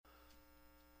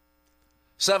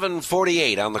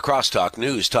7:48 on the Crosstalk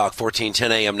News Talk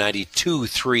 1410 AM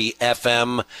 92.3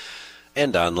 FM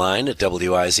and online at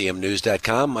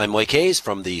WIZMnews.com. I'm Mike Hayes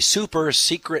from the Super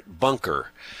Secret Bunker.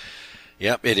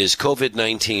 Yep, it is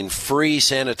COVID-19 free,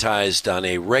 sanitized on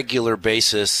a regular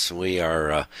basis. We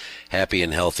are happy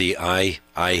and healthy. I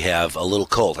have a little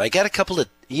cold. I got a couple of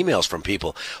emails from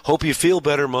people. Hope you feel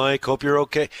better, Mike. Hope you're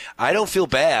okay. I don't feel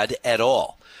bad at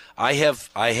all. I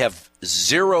have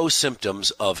zero symptoms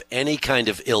of any kind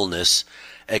of illness,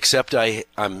 except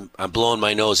I'm blowing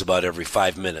my nose about every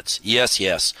 5 minutes.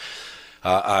 Yes.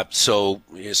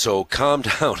 So calm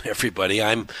down, everybody.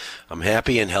 I'm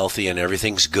happy and healthy, and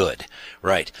everything's good.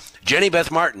 Right. Jenny Beth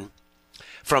Martin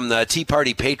from the Tea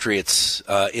Party Patriots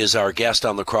is our guest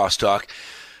on the Crosstalk,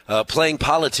 playing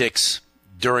politics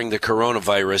during the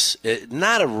coronavirus.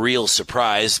 Not a real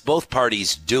surprise. Both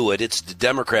parties do it. It's the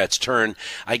Democrats' turn.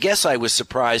 I guess I was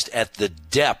surprised at the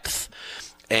depth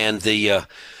and the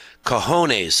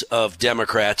cojones of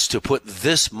Democrats to put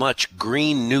this much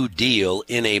Green New Deal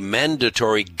in a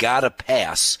mandatory gotta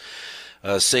pass,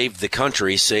 save the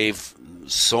country, save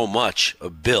so much a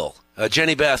bill.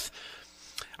 Jenny Beth,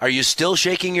 are you still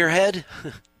shaking your head?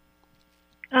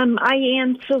 I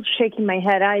am still shaking my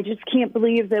head. I just can't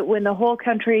believe that when the whole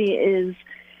country is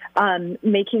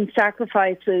making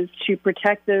sacrifices to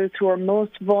protect those who are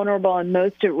most vulnerable and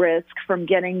most at risk from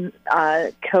getting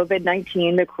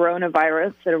COVID-19, the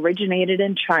coronavirus that originated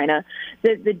in China,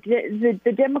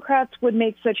 the Democrats would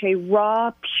make such a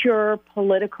raw, pure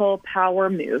political power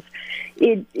move.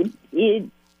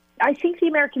 I think the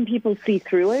American people see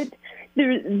through it.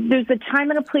 There's a time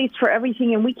and a place for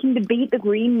everything, and we can debate the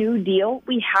Green New Deal.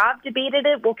 We have debated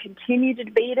it. We'll continue to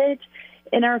debate it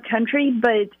in our country,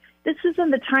 but this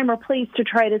isn't the time or place to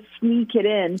try to sneak it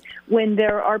in when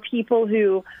there are people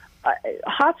who,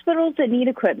 hospitals that need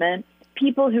equipment,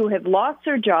 people who have lost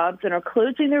their jobs and are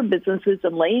closing their businesses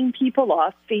and laying people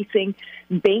off, facing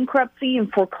bankruptcy and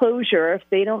foreclosure if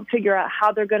they don't figure out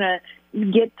how they're going to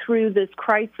get through this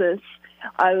crisis.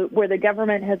 Where the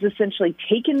government has essentially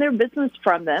taken their business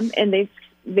from them, and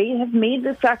they have made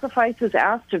the sacrifices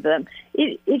asked of them.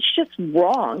 It's just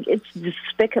wrong. It's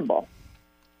despicable.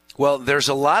 Well, there's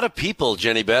a lot of people,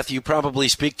 Jenny Beth. You probably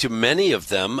speak to many of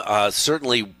them.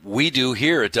 Certainly we do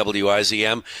here at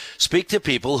WIZM. Speak to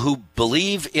people who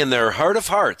believe in their heart of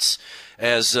hearts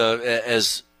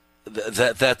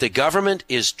that the government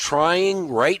is trying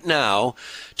right now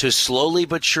to slowly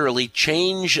but surely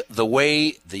change the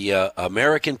way the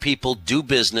American people do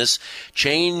business,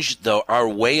 change our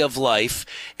way of life,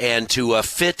 and to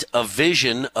fit a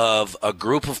vision of a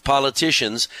group of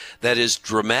politicians that is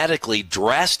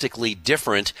drastically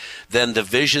different than the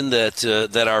vision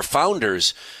that our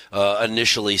founders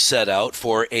initially set out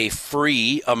for a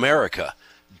free America.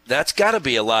 That's got to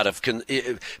be a lot of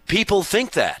people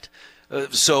think that.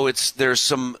 So there's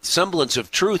some semblance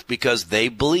of truth because they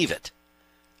believe it.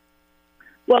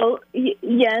 Well,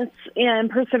 yes, and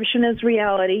perception is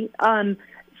reality.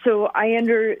 So I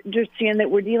understand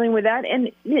that we're dealing with that. And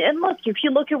look, if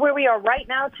you look at where we are right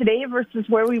now today versus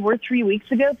where we were 3 weeks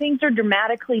ago, things are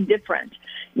dramatically different.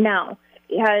 Now,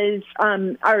 has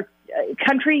our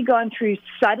country gone through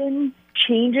sudden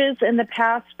changes in the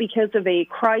past because of a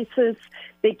crisis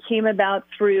that came about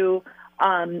through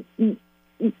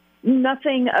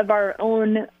nothing of our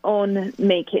own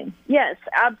making? Yes,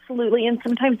 absolutely, and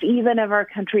sometimes even of our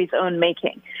country's own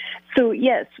making. So,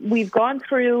 yes, we've gone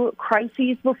through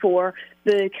crises before.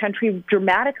 The country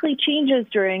dramatically changes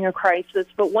during a crisis,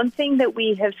 but one thing that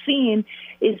we have seen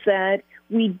is that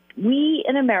we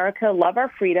in America love our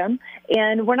freedom,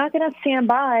 and we're not going to stand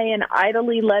by and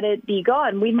idly let it be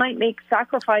gone. We might make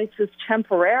sacrifices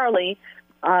temporarily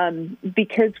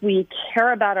because we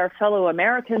care about our fellow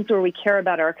Americans or we care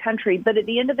about our country. But at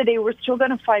the end of the day, we're still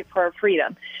going to fight for our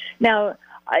freedom. Now,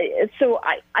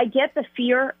 I get the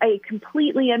fear. I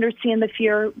completely understand the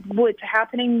fear. What's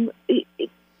happening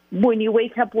when you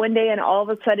wake up one day and all of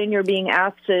a sudden you're being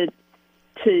asked to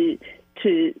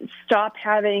stop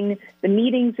having the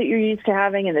meetings that you're used to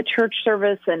having in the church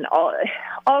service and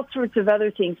all sorts of other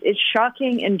things. It's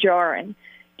shocking and jarring.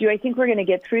 Do I think we're going to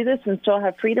get through this and still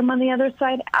have freedom on the other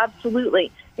side?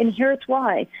 Absolutely. And here's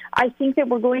why. I think that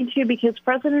we're going to, because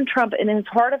President Trump, in his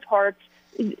heart of hearts,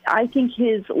 I think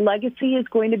his legacy is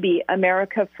going to be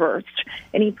America first,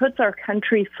 and he puts our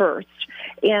country first.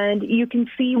 And you can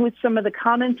see with some of the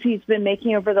comments he's been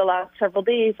making over the last several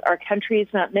days, our country is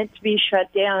not meant to be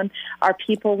shut down. Our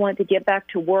people want to get back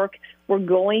to work. We're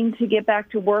going to get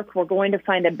back to work. We're going to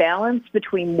find a balance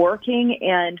between working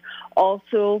and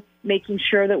also making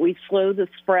sure that we slow the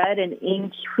spread and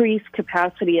increase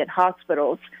capacity at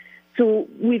hospitals. So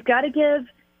we've got to give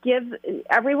give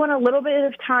everyone a little bit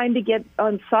of time to get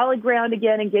on solid ground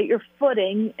again and get your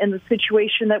footing in the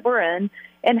situation that we're in,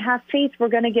 and have faith we're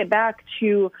going to get back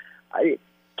to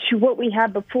what we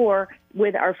had before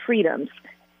with our freedoms.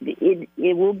 It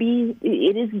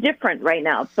is different right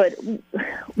now, but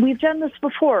we've done this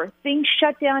before. Things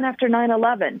shut down after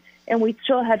 9/11, and we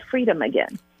still had freedom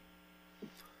again.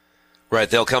 Right,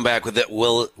 they'll come back with it.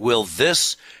 Will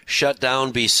this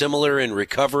shutdown be similar in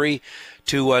recovery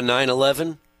to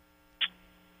 9/11?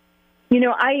 You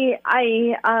know,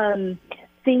 I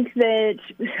think that,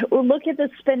 well, look at the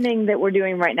spending that we're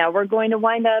doing right now. We're going to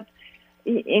wind up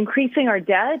increasing our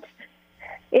debt,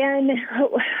 and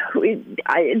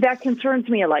that concerns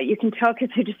me a lot. You can tell because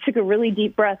I just took a really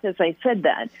deep breath as I said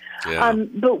that. Yeah.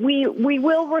 But we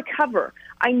will recover.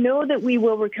 I know that we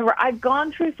will recover. I've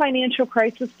gone through financial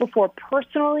crisis before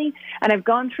personally, and I've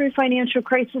gone through financial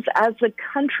crisis as the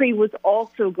country was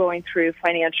also going through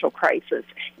financial crisis.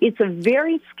 It's a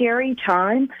very scary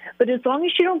time, but as long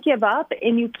as you don't give up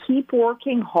and you keep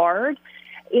working hard,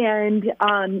 and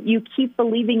you keep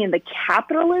believing in the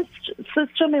capitalist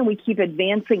system, and we keep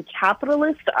advancing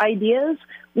capitalist ideas,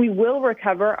 we will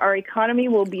recover. Our economy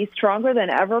will be stronger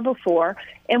than ever before,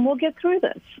 and we'll get through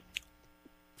this.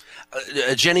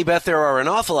 Jenny Beth, there are an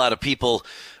awful lot of people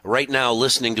right now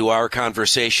listening to our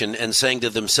conversation and saying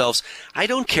to themselves, I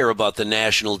don't care about the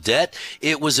national debt.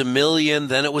 It was $1 million,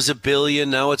 then it was $1 billion,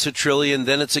 now it's $1 trillion,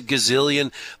 then it's $1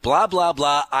 gazillion, blah, blah,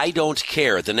 blah. I don't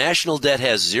care. The national debt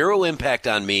has zero impact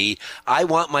on me. I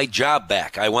want my job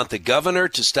back. I want the governor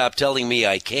to stop telling me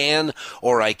I can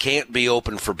or I can't be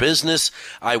open for business.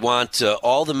 I want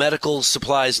all the medical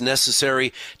supplies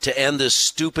necessary to end this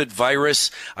stupid virus.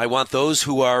 I want those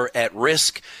who are at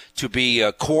risk to be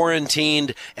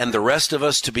quarantined, and the rest of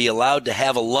us to be allowed to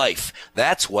have a life.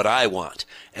 That's what I want.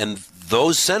 And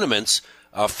those sentiments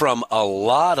from a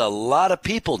lot of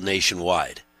people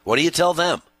nationwide. What do you tell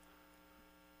them?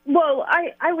 Well,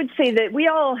 I would say that we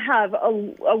all have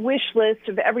a wish list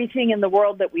of everything in the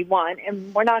world that we want,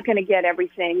 and we're not going to get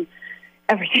everything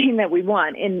that we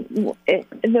want. And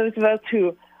those of us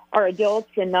who are adults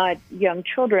and not young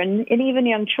children, and even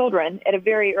young children at a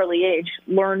very early age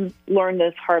learn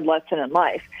this hard lesson in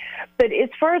life. But as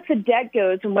far as the debt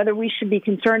goes and whether we should be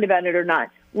concerned about it or not,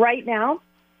 right now,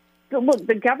 look,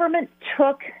 the government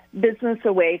took business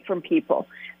away from people.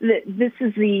 This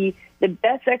is the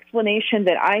best explanation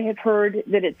that I have heard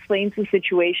that explains the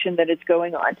situation that is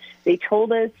going on. They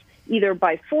told us either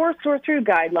by force or through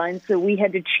guidelines, so we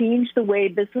had to change the way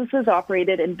businesses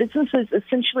operated, and businesses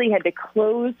essentially had to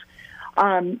close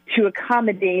to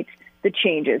accommodate the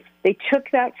changes. They took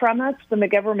that from us. When the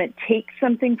government takes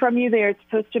something from you, they are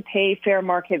supposed to pay fair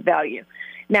market value.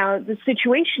 Now, the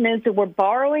situation is that we're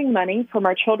borrowing money from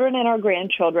our children and our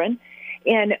grandchildren,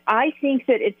 and I think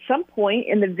that at some point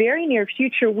in the very near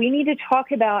future, we need to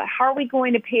talk about how are we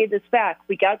going to pay this back.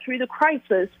 We got through the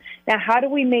crisis. Now, how do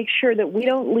we make sure that we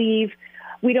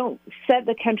don't set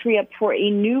the country up for a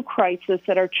new crisis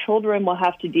that our children will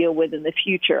have to deal with in the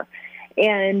future?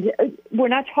 And we're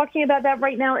not talking about that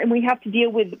right now, and we have to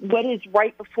deal with what is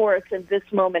right before us in this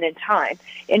moment in time.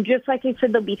 And just like I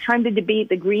said, there'll be time to debate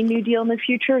the Green New Deal in the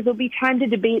future. There'll be time to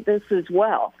debate this as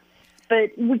well.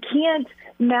 But we can't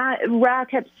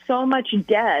rack up so much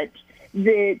debt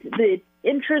that the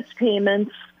interest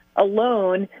payments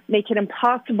alone make it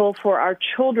impossible for our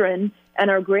children and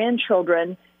our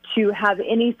grandchildren to have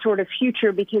any sort of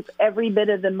future, because every bit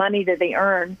of the money that they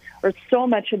earn, or so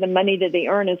much of the money that they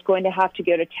earn, is going to have to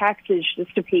go to taxes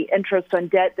just to pay interest on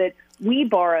debt that we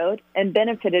borrowed and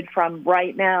benefited from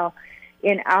right now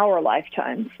in our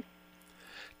lifetimes.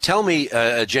 Tell me,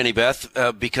 Jenny Beth,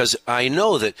 because I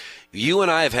know that you and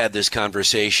I have had this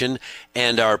conversation,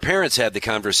 and our parents had the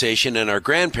conversation, and our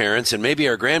grandparents, and maybe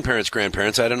our grandparents'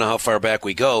 grandparents, I don't know how far back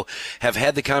we go, have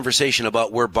had the conversation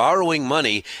about we're borrowing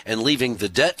money and leaving the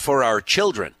debt for our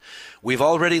children. We've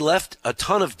already left a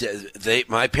ton of debt.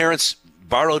 My parents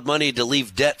borrowed money to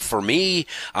leave debt for me.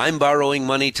 I'm borrowing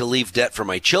money to leave debt for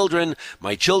my children.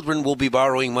 My children will be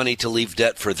borrowing money to leave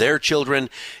debt for their children.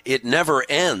 It never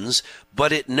ends,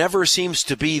 but it never seems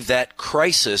to be that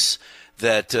crisis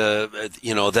that,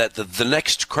 the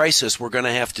next crisis we're going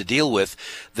to have to deal with.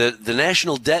 The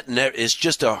national debt is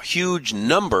just a huge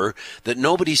number that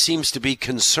nobody seems to be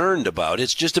concerned about.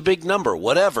 It's just a big number.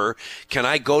 Whatever. Can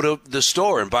I go to the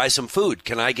store and buy some food?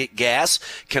 Can I get gas?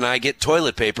 Can I get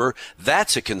toilet paper?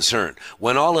 That's a concern.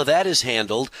 When all of that is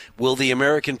handled, will the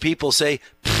American people say,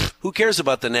 who cares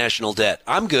about the national debt?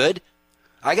 I'm good.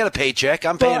 I got a paycheck.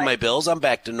 I'm paying my bills. I'm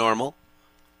back to normal.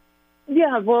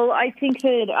 Yeah, well, I think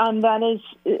that that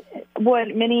is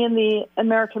what many in the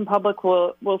American public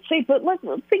will say. But let's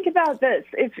think about this.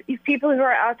 If people who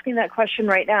are asking that question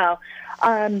right now,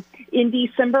 in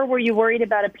December, were you worried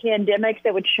about a pandemic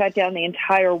that would shut down the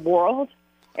entire world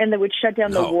and that would shut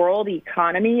down the world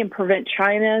economy and prevent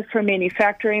China from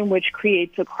manufacturing, which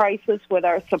creates a crisis with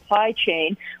our supply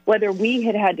chain, whether we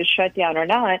had to shut down or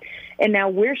not? And now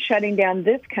we're shutting down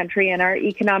this country and our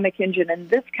economic engine in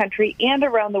this country and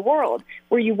around the world.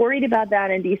 Were you worried about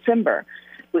that in December?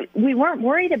 We weren't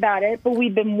worried about it, but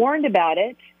we've been warned about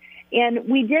it. And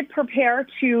we did prepare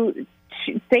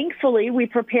thankfully, we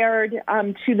prepared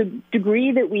to the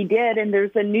degree that we did. And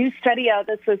there's a new study out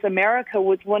that says America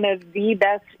was one of the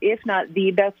best, if not the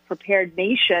best prepared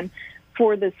nation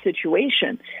for this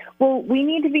situation. Well, we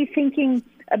need to be thinking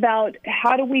about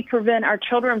how do we prevent our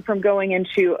children from going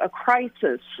into a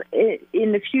crisis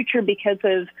in the future because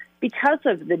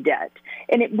of the debt.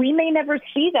 And we may never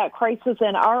see that crisis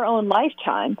in our own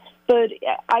lifetime, but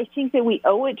I think that we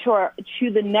owe it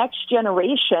to the next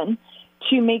generation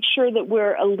to make sure that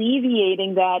we're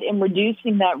alleviating that and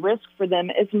reducing that risk for them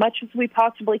as much as we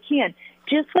possibly can,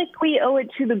 just like we owe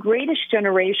it to the greatest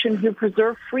generation who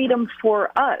preserved freedom for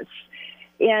us.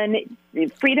 And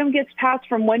freedom gets passed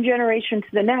from one generation to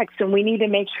the next, and we need to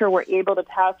make sure we're able to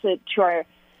pass it to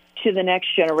the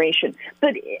next generation.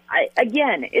 But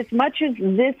again, as much as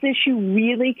this issue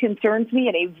really concerns me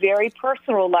at a very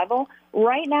personal level,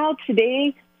 right now,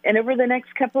 today, and over the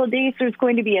next couple of days, there's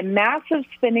going to be a massive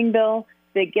spending bill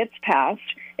that gets passed,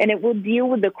 and it will deal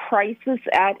with the crisis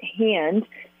at hand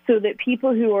so that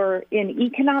people who are in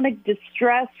economic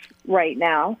distress right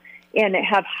now and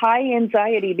have high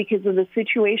anxiety because of the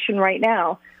situation right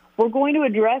now, we're going to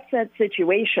address that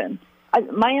situation.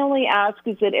 My only ask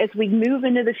is that as we move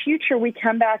into the future, we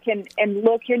come back and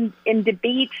look and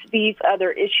debate these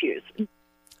other issues.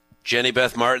 Jenny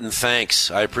Beth Martin,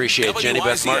 thanks. I appreciate Jenny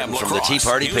Beth Martin from the Tea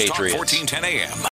Party Patriots. 1410 AM.